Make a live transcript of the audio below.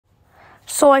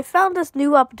So I found this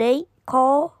new update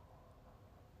called...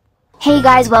 Hey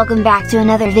guys, welcome back to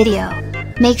another video.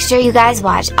 Make sure you guys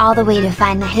watch all the way to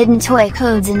find the hidden toy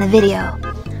codes in the video.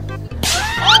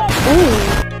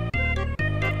 Ooh.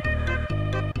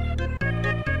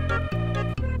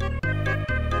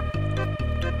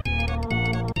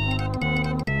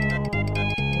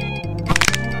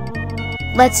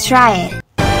 Let's try it.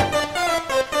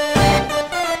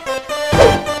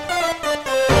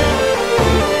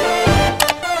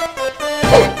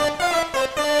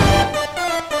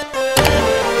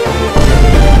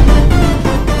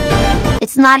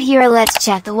 It's not here, let's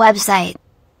check the website.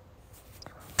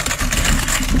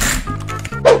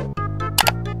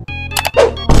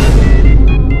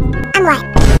 I'm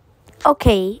right.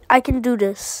 Okay, I can do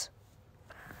this.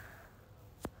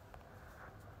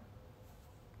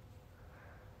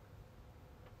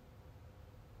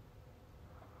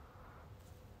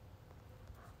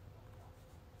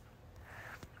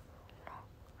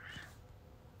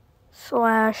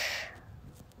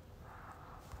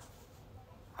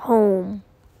 /home.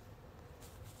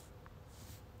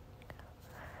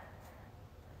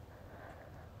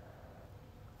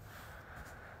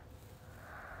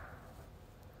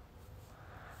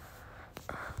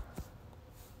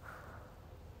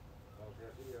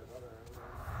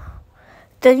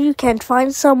 Then you can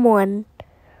find someone.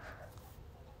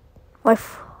 My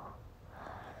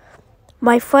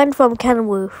friend from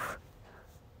Kenworth.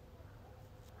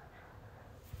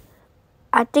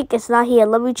 I think it's not here.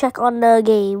 Let me check on the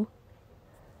game.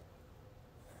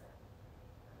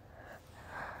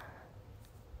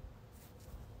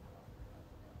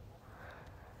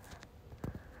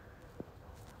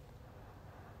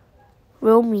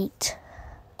 We'll meet.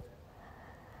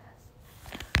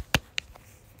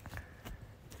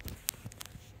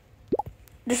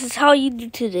 This is how you do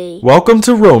today. Welcome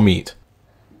to Real Meat.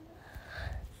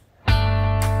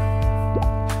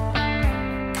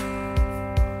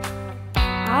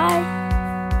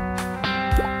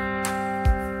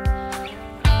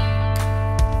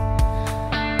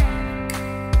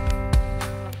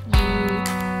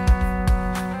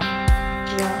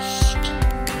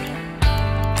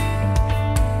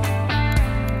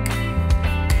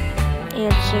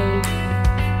 Answered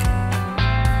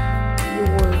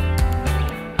your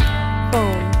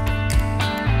phone.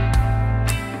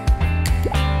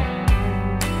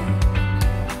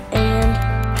 And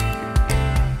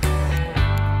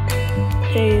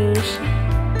there's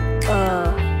a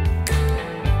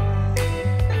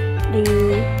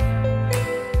new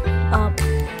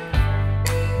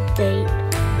update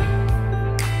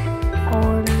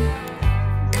on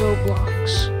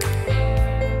Roblox.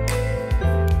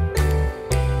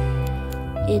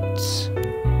 It's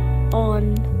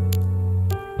on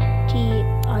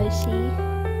TIC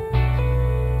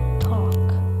Talk.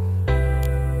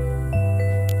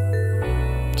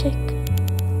 Tick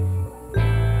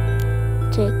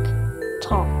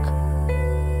Talk.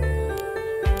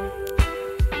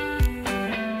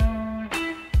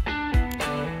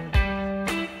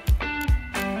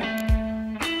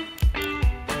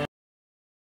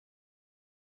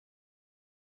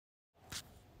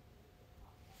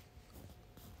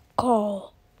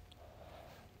 Call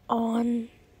on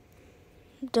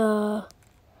the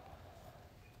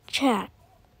chat.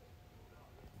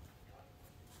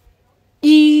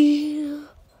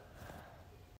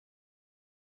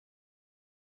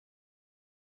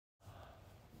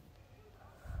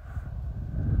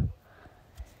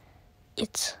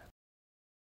 It's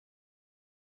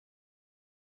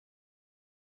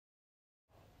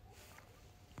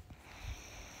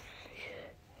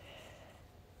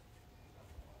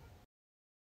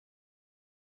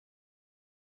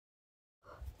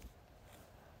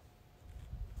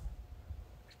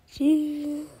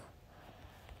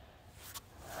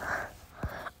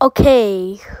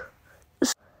okay.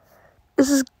 This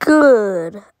is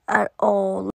good at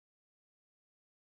all.